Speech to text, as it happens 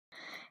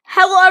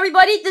Hello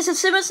everybody, this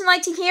is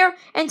Simonson19 here,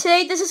 and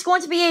today this is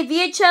going to be a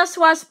VHS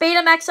 /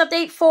 BETAMAX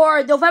update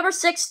for November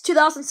 6,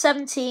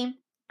 2017.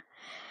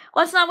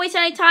 Let's not waste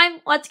any time,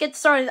 let's get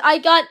started.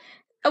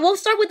 We'll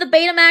start with the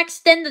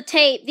BETAMAX, then the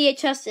tape,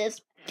 VHSs.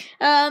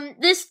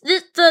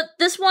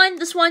 This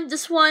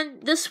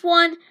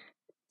one,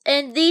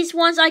 and these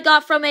ones I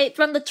got from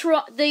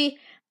the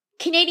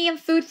Canadian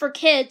Food for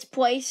Kids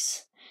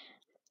place.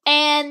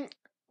 And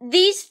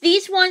these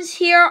ones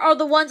here are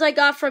the ones I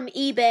got from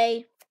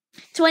eBay.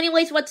 So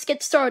anyways, let's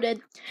get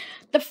started.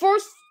 Let's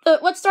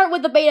start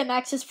with the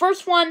BETAMAXs.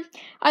 First one,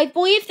 I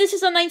believe this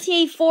is a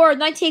 1984 or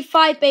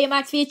 1985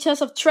 BETAMAX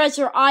VHS of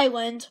Treasure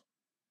Island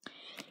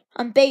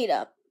on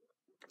beta.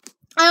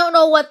 I don't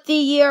know what the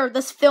year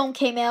this film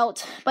came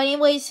out, but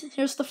anyways,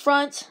 here's the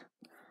front,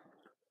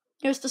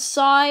 here's the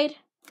side,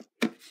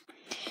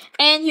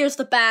 and here's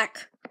the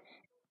back.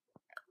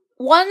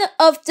 One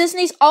of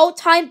Disney's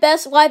all-time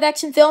best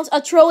live-action films, a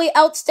truly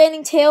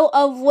outstanding tale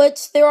of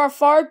which there are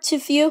far too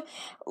few.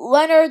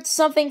 Leonard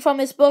something from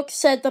his book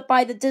said that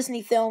by the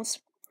Disney films.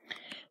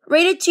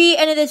 Rated G,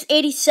 and it is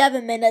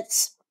 87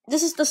 minutes.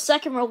 This is the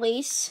second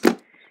release.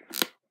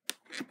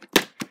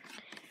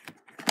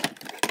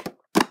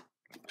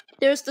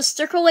 There's the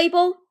sticker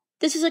label.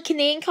 This is a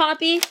Canadian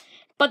copy,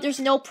 but there's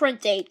no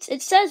print date.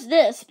 It says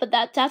this, but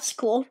that's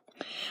cool.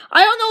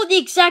 I don't know the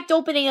exact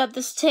opening of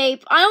this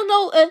tape. I don't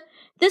know.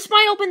 This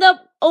might open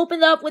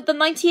up with the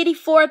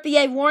 1984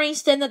 FBI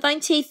warnings, then the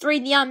 1983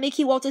 neon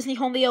Mickey Walt Disney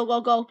Home Video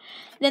logo,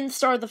 then the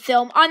start of the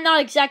film. I'm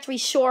not exactly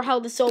sure how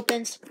this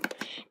opens.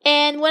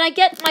 And when I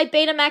get my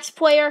BETAMAX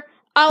player,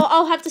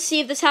 I'll have to see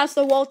if this has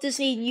the Walt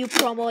Disney New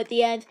promo at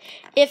the end.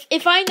 If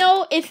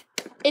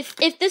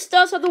this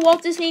does have the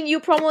Walt Disney New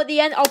promo at the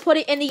end, I'll put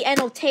it in the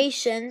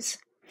annotations.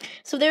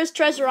 So there's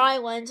Treasure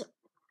Island.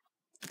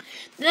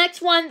 The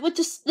next one,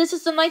 this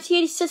is the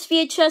 1986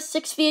 VHS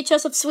 6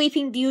 VHS of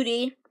Sleeping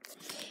Beauty.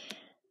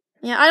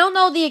 Yeah, I don't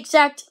know the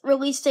exact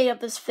release date of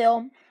this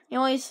film.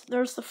 Anyways,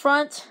 there's the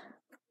front,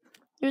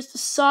 here's the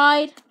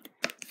side,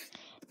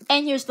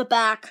 and here's the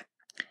back.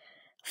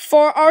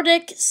 For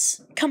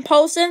artists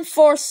composing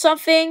for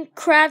something,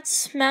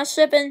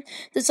 craftsmanship, and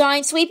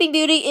design, Sleeping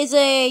Beauty is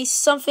a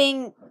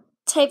something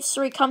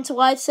tapestry come to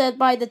life, said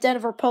by the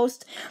Denver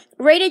Post.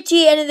 Rated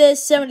G, and it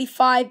is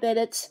 75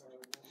 minutes.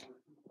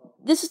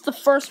 This is the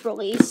first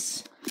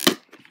release.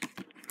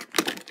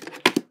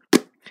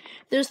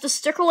 There's the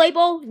sticker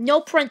label,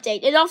 no print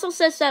date. It also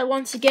says that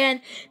once again,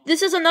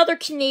 this is another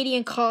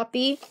Canadian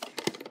copy.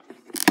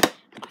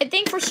 I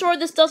think for sure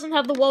this doesn't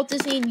have the Walt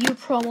Disney New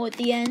promo at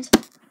the end.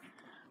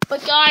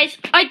 But guys,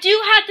 I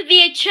do have the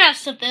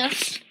VHS of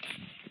this.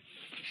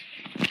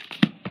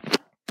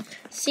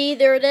 See,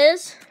 there it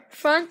is.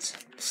 Front,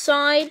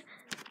 side,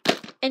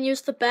 and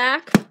here's the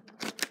back.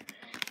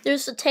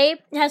 There's the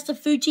tape. It has the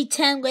Fuji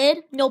 10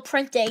 lid, no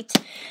print date.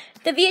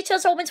 The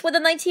VHS opens with a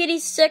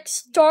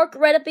 1986 dark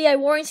red FBI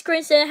warning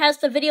screen, then it has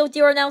the video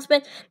dealer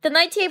announcement, the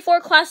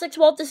 1984 Classics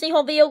Walt Disney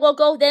Home Video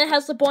logo, then it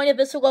has the Buena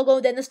Vista logo,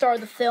 then the start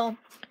of the film.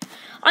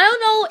 I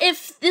don't know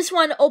if this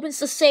one opens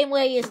the same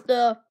way as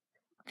the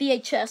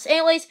VHS.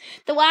 Anyways,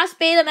 the last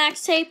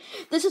BETAMAX tape,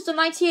 this is the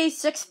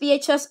 1986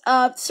 VHS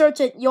of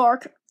Sergeant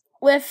York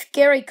with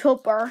Gary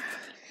Cooper.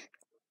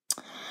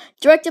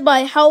 Directed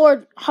by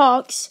Howard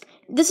Hawks.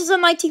 This is a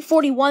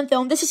 1941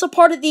 film. This is a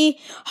part of the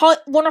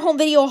Warner Home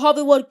Video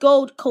Hollywood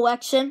Gold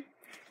collection.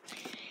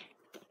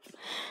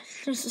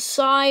 There's the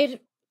side,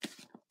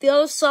 the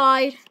other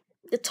side,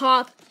 the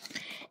top,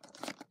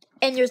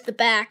 and there's the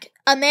back.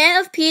 A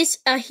man of peace,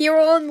 a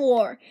hero in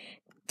war.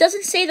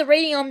 Doesn't say the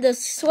rating on the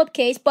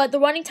slipcase, but the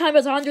running time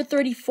is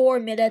 134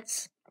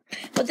 minutes.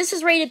 But this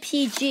is rated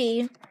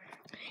PG.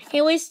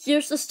 Anyways,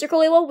 here's the sticker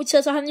label, which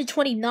says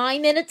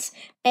 129 minutes,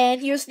 and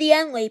here's the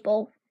end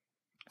label.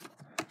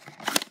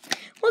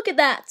 Look at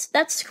that.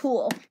 That's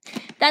cool.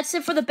 That's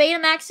it for the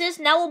BETAMAXs.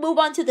 Now we'll move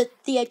on to the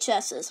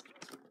VHSs.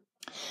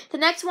 The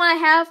next one I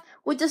have,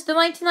 which is the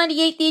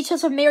 1998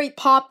 VHS of Mary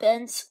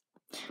Poppins.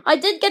 I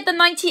did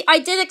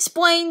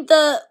explain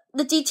the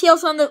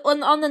details on the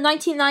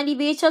 1990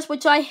 VHS,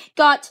 which I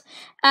got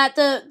at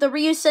the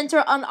reuse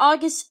center on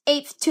August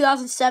 8th,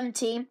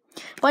 2017.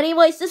 But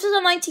anyways, this is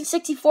a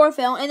 1964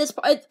 film, and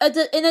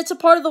it's a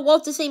part of the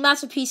Walt Disney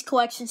Masterpiece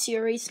Collection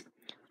series.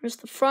 Here's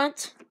the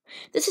front.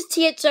 This is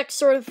THX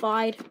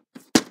certified.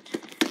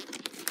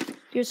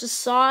 Here's the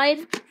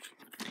side.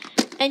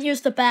 And here's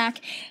the back.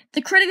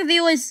 The critic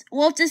review is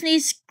Walt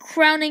Disney's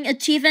crowning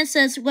achievement,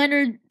 says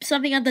Leonard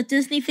something of the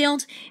Disney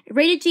films.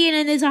 Rated G, and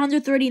it is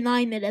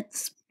 139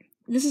 minutes.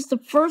 This is the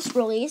first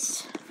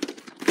release.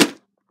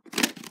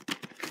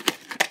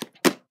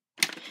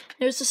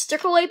 There's the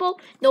sticker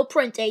label, no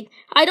print date.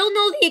 I don't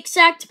know the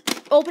exact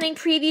opening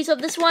previews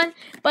of this one,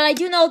 but I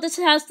do know this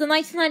has the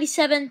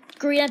 1997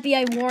 green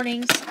FBI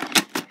warnings.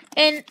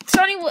 And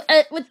starting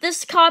with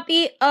this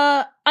copy,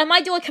 I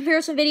might do a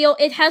comparison video.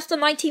 It has the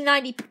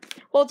 1990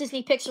 Walt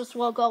Disney Pictures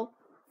logo.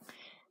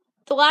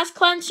 The Last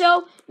Clown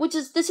Show, this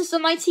is the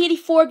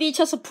 1984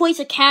 VHS of Police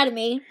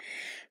Academy,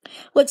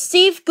 with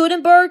Steve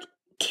Guttenberg,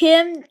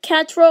 Kim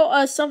Cattrall,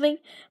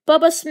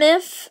 Bubba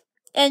Smith,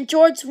 and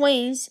George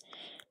Waynes.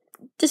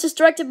 This is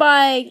directed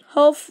by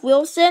Hope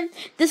Wilson.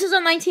 This is a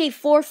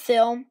 1984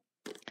 film.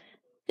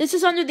 This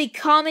is under the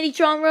comedy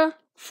genre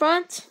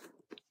front.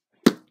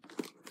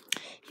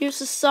 Here's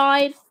the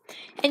side,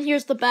 and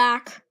here's the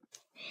back.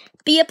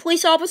 Be a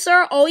police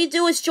officer, all you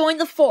do is join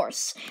the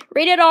force.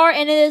 Rated R,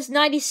 and it is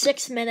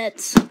 96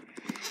 minutes.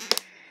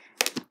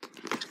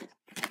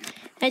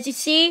 As you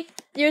see,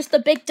 there's the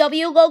big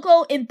W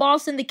logo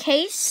embossed in the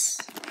case.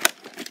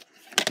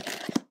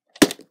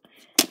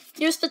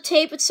 Here's the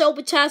tape itself,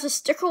 which has a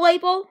sticker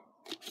label.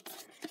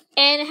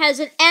 And it has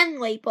an N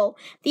label.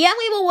 The N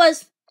label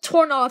was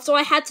torn off, so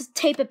I had to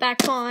tape it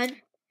back on.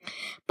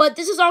 But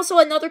this is also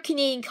another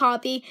Canadian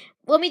copy.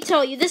 Let me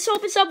tell you, this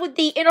opens up with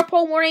the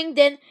Interpol warning,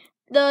 then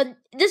it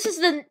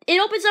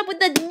opens up with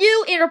the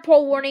new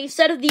Interpol warning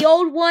instead of the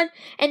old one,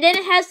 and then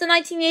it has the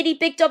 1980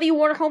 Big W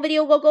Warner Home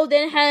Video logo,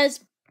 then it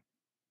has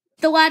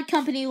the Lad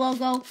Company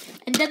logo,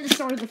 and then the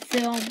start of the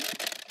film.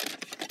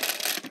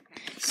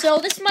 So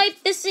this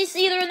is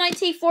either a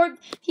 1984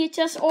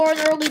 VHS or an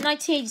early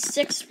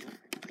 1986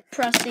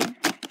 pressing.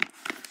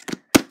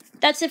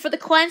 That's it for the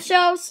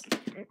clamshells.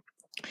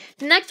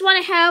 The next one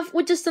I have,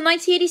 which is the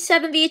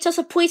 1987 VHS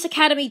of Police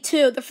Academy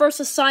 2, the first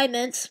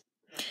assignment.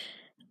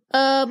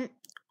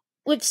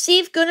 With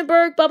Steve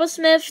Guttenberg, Bubba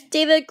Smith,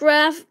 David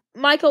Graff,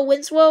 Michael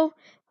Winslow,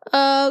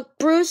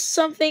 Bruce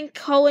something,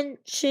 Cohen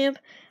Chimp,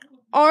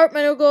 Art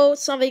Menego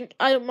something,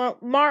 I don't know,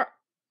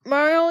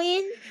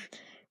 Marlene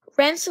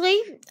Ransley,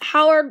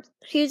 Howard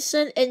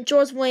Hudson, and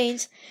George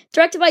Waynes.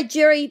 Directed by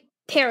Jerry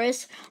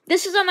Paris.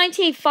 This is a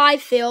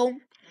 1985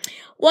 film.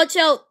 Watch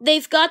out,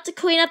 they've got to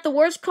clean up the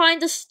worst crime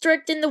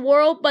district in the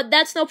world, but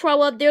that's no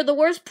problem. They're the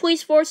worst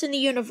police force in the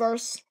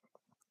universe.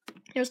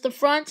 Here's the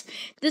front.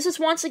 This is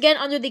once again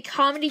under the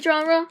comedy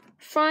genre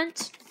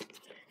front.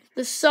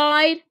 The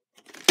side,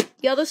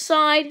 the other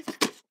side,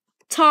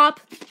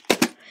 top,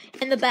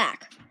 and the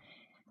back.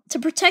 To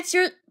protect,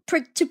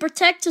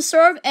 to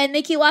serve, and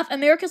make you laugh,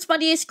 America's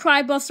Funniest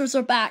Crime Busters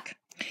are back.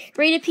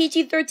 Rated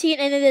PG-13,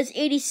 and it is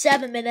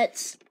 87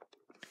 minutes.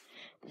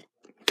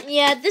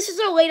 Yeah, this is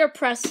a later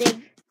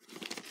pressing.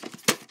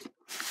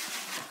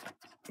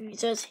 It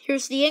says,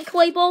 here's the ink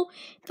label.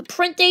 The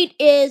print date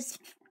is,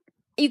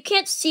 you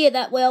can't see it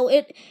that well.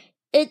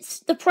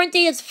 The print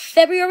date is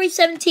February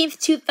 17th,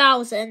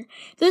 2000.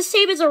 This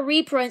tape is a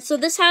reprint, so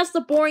this has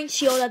the boring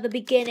shield at the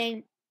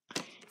beginning.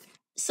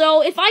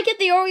 So if I get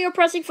the earlier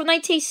pressing for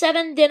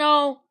 1987, then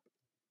I'll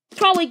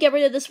probably get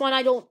rid of this one.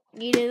 I don't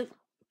need it.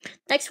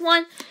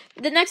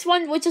 The next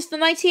one, which is the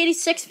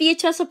 1986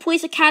 VHS of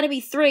Police Academy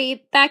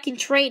 3, Back in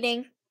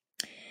Training.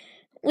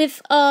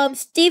 With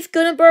Steve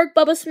Guttenberg,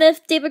 Bubba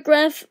Smith, David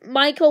Graff,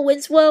 Michael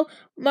Winslow,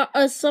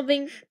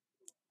 Leslie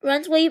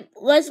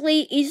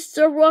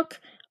Easterbrook,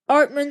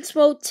 Art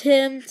Winslow,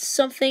 Tim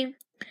something,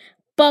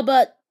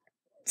 Bubba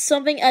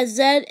something as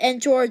Zed,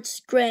 and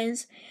George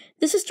Grains.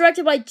 This is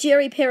directed by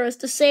Jerry Paris,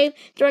 the same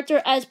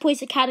director as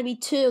Police Academy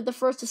 2, the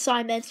first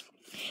assignment.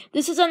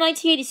 This is a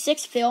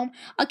 1986 film,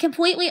 a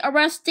completely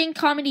arresting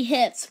comedy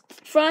hit.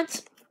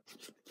 Front.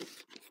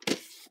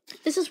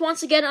 This is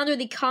once again under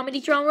the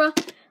comedy genre.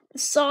 The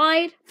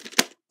side,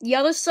 the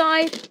other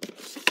side,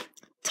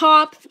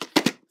 top,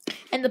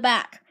 and the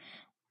back.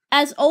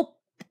 As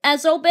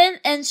open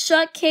and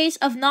shut case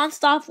of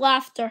non-stop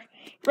laughter.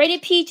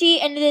 Rated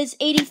PG, and it is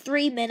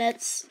 83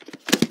 minutes.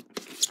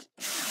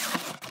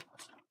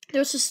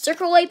 There's a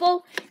sticker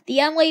label, the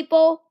N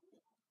label,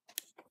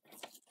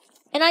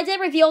 and I did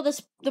reveal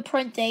the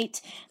print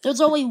date. There's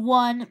only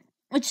one,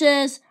 which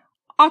is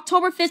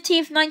October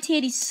 15th,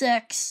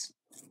 1986.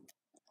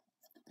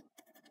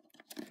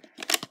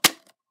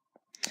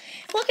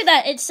 Look at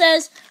that. It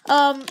says,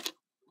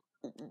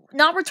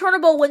 not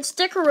returnable when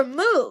sticker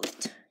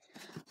removed.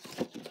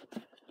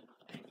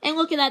 And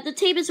look at that. The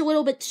tape is a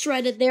little bit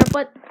shredded there,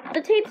 but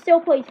the tape still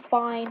plays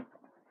fine.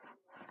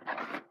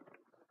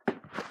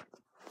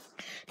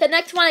 The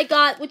next one I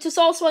got, which is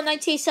also a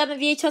 1987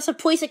 VHS of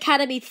Police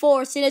Academy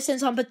 4,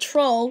 Citizens on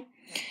Patrol.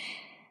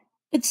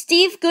 With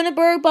Steve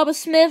Guttenberg, Bubba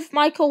Smith,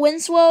 Michael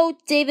Winslow,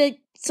 David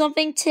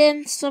something,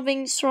 Tim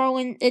something,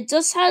 Starlin. It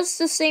just has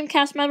the same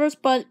cast members,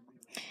 but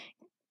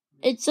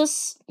it's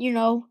just,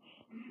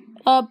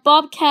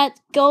 Bobcat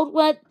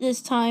Goldwet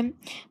this time.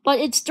 But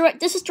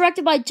this is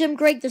directed by Jim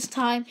Gregg this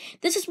time.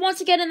 This is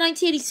once again a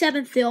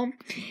 1987 film.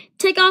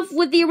 Take off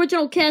with the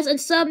original cast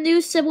and some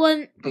new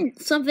sibling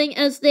something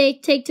as they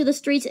take to the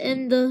streets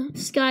in the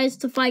skies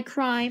to fight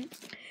crime.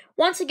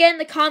 Once again,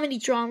 the comedy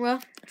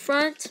genre.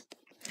 Front,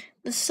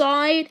 the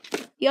side,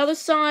 the other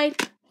side,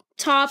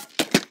 top,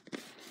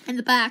 and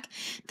the back.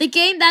 The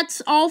game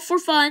that's all for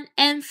fun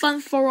and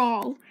fun for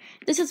all.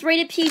 This is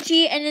rated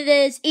PG, and it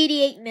is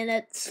 88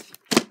 minutes.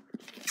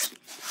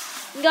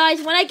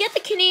 Guys, when I get the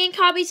Canadian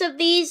copies of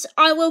these,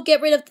 I will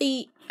get rid of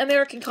the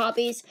American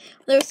copies.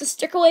 There's the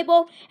sticker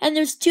label, and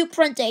there's two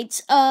print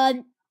dates.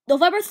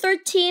 November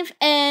 13th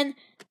and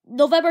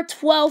November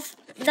 12th,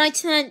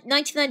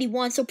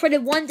 1991. So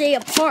printed one day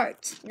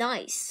apart.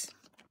 Nice.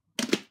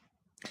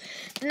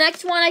 The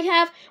next one I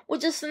have,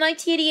 which is the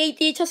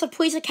 1988 VHS of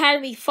Police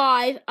Academy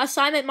 5,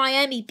 Assignment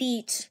Miami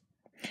Beach.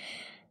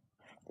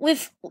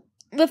 With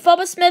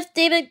Bubba Smith,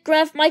 David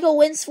Greff, Michael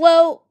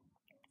Winslow,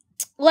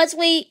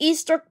 Leslie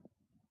Easter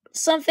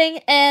something,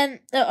 and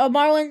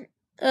Marlon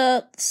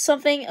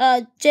something,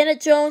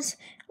 Janet Jones,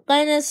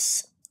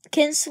 Linus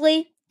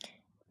Kinsley,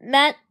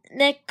 Matt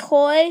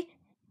McCoy,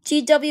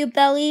 G.W.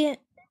 Belly,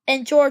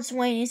 and George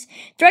Waynes.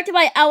 Directed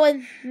by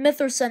Alan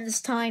Mitherson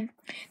this time.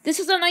 This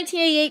is a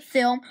 1988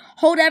 film.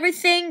 Hold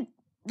everything.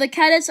 The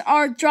cadets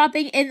are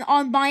dropping in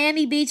on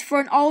Miami Beach for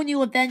an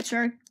all-new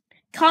adventure.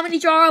 Comedy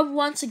genre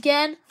once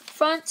again.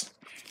 Front,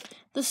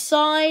 the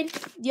side,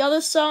 the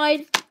other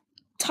side,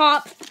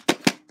 top,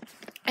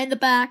 and the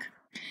back.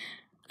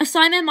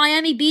 Assignment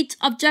Miami Beach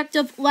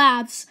Objective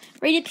Labs.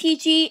 Rated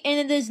PG, and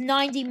it is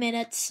 90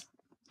 minutes.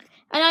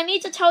 And I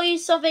need to tell you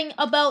something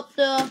about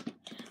the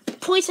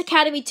Police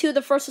Academy 2,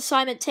 the first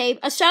assignment tape.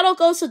 A shout out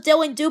goes to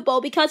Dylan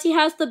Dubo because he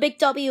has the big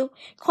W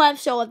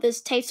clamshell of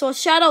this tape. So a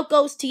shout out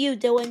goes to you,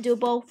 Dylan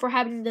Dubo, for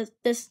having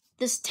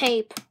this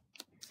tape.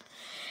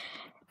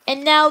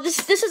 And now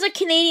this is a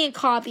Canadian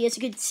copy, as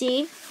you can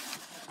see.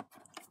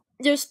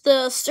 There's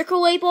the sticker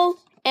label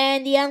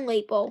and the end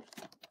label.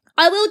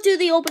 I will do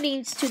the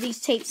openings to these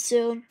tapes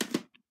soon.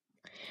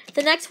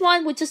 The next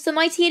one, which is the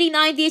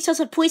 1989 VHS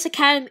of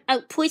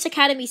Police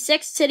Academy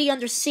 6, City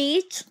Under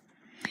Siege.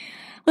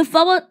 With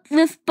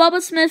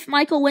Bubba Smith,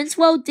 Michael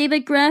Winslow,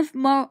 David Greff,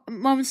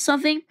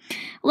 something,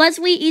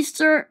 Leslie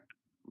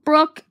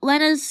Easterbrook,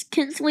 Lennis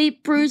Kinsley,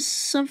 Bruce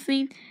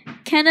something,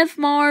 Kenneth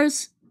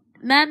Mars,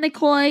 Matt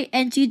McCoy,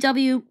 and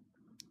G.W.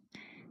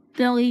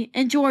 Billy,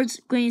 and George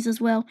Waynes as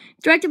well.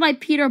 Directed by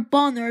Peter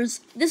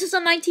Bonerz. This is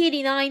a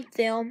 1989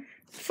 film.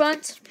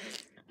 Front,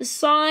 the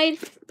side,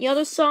 the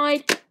other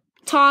side,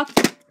 top,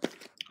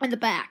 and the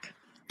back.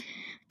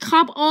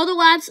 Cop all the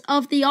labs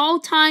of the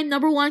all-time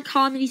 #1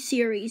 comedy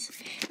series.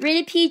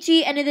 Rated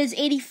PG, and it is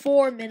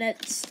 84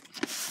 minutes.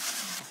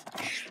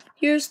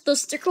 Here's the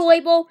sticker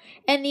label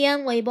and the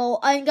end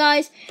label. And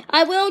guys,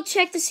 I will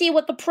check to see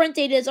what the print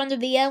date is under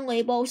the end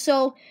label.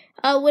 So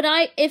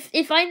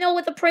if I know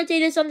what the print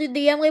date is under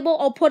the end label,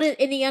 I'll put it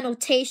in the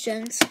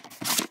annotations.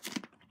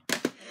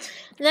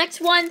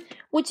 Next one,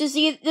 which is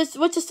the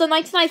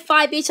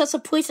 1995 VHS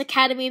of Police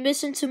Academy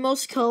Mission to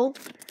Moscow.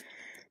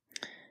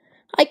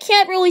 I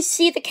can't really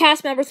see the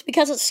cast members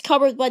because it's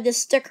covered by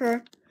this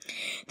sticker.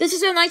 This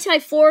is a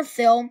 1994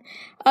 film.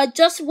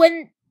 Just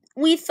when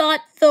we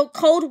thought the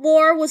Cold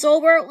War was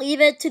over,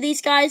 leave it to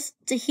these guys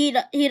to heat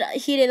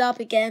it up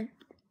again.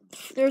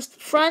 There's the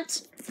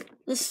front,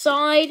 the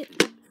side,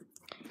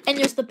 and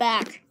there's the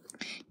back.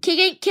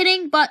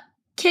 Kicking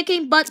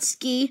butt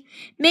ski,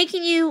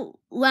 making you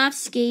laugh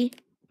ski.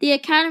 The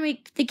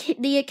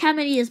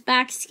Academy is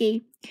back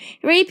ski.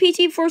 Rated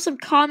PG for some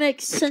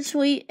comics,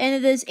 essentially, and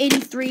it is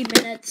 83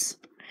 minutes.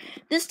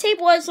 This tape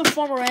was a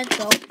former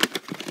rental.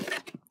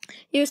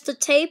 Here's the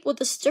tape with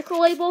the sticker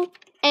label,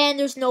 and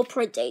there's no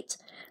print date.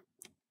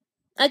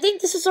 I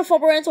think this is a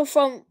former rental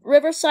from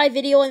Riverside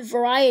Video and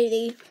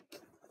Variety.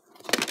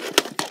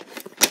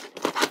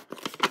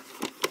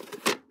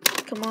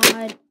 Come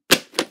on.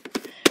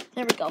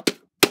 There we go.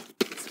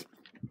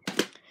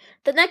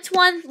 The next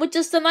one, which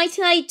is the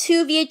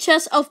 1992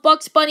 VHS of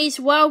Bugs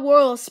Bunny's Wild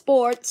World of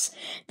Sports.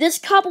 This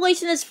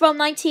compilation is from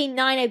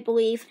 1999, I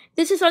believe.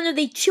 This is under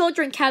the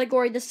children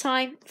category this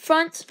time.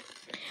 Front,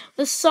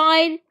 the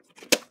side,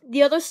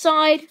 the other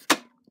side,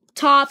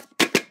 top,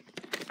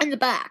 and the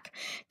back.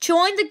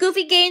 Join the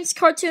Goofy Games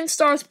Cartoon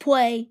Stars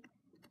play.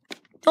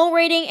 No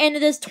rating, and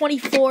it is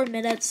 24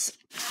 minutes.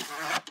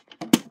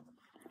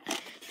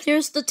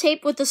 Here's the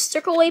tape with the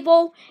sticker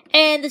label,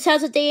 and this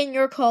has a day in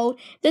your code.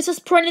 This is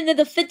printed in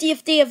the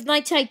 50th day of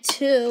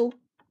 1992.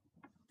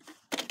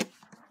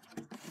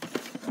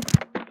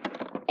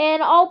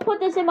 And I'll do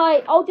this in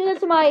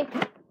my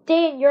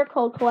day in your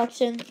code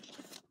collection.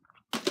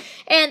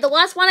 And the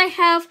last one I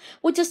have,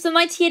 which is the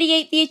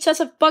 1988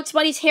 VHS of Bugs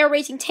Bunny's Hair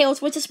Raising Tales,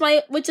 which is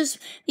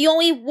the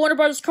only Warner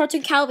Brothers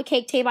Cartoon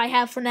Cavalcade tape I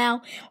have for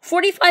now.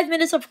 45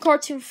 minutes of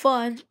cartoon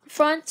fun.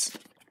 Front,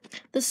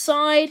 the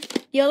side,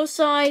 the other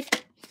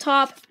side,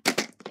 top,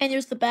 and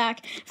here's the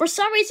back. For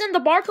some reason,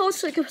 the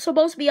barcode's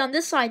supposed to be on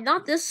this side,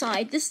 not this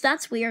side.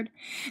 That's weird.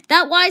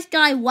 That Wise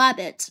Guy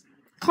Wabbit.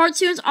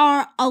 Cartoons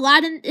are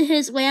Aladdin,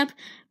 His Lamp,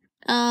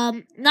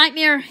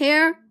 Nightmare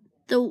Hair,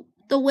 The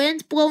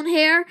Wind Blown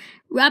Hair,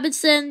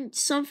 Rabbitson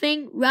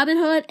Something, Rabbit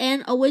Hood,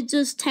 and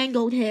Awidja's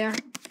Tangled Hair.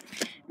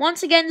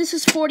 Once again, this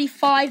is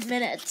 45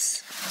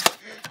 minutes.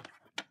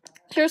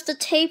 Here's the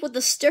tape with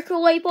the sticker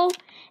label,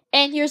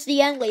 and here's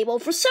the end label.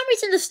 For some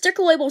reason, the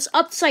sticker label is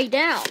upside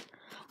down.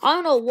 I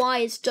don't know why,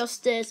 it's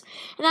just this.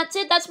 And that's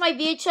it. That's my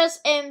VHS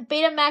and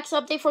Betamax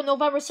update for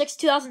November 6,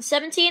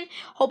 2017.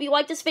 Hope you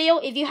liked this video.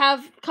 If you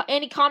have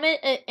any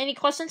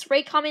questions,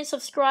 rate, comment,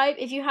 subscribe.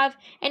 If you have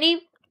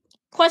any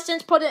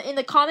questions, put it in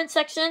the comment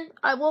section.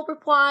 I will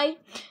reply.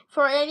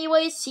 For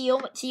anyways, see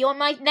you on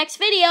my next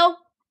video.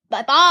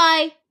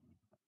 Bye-bye.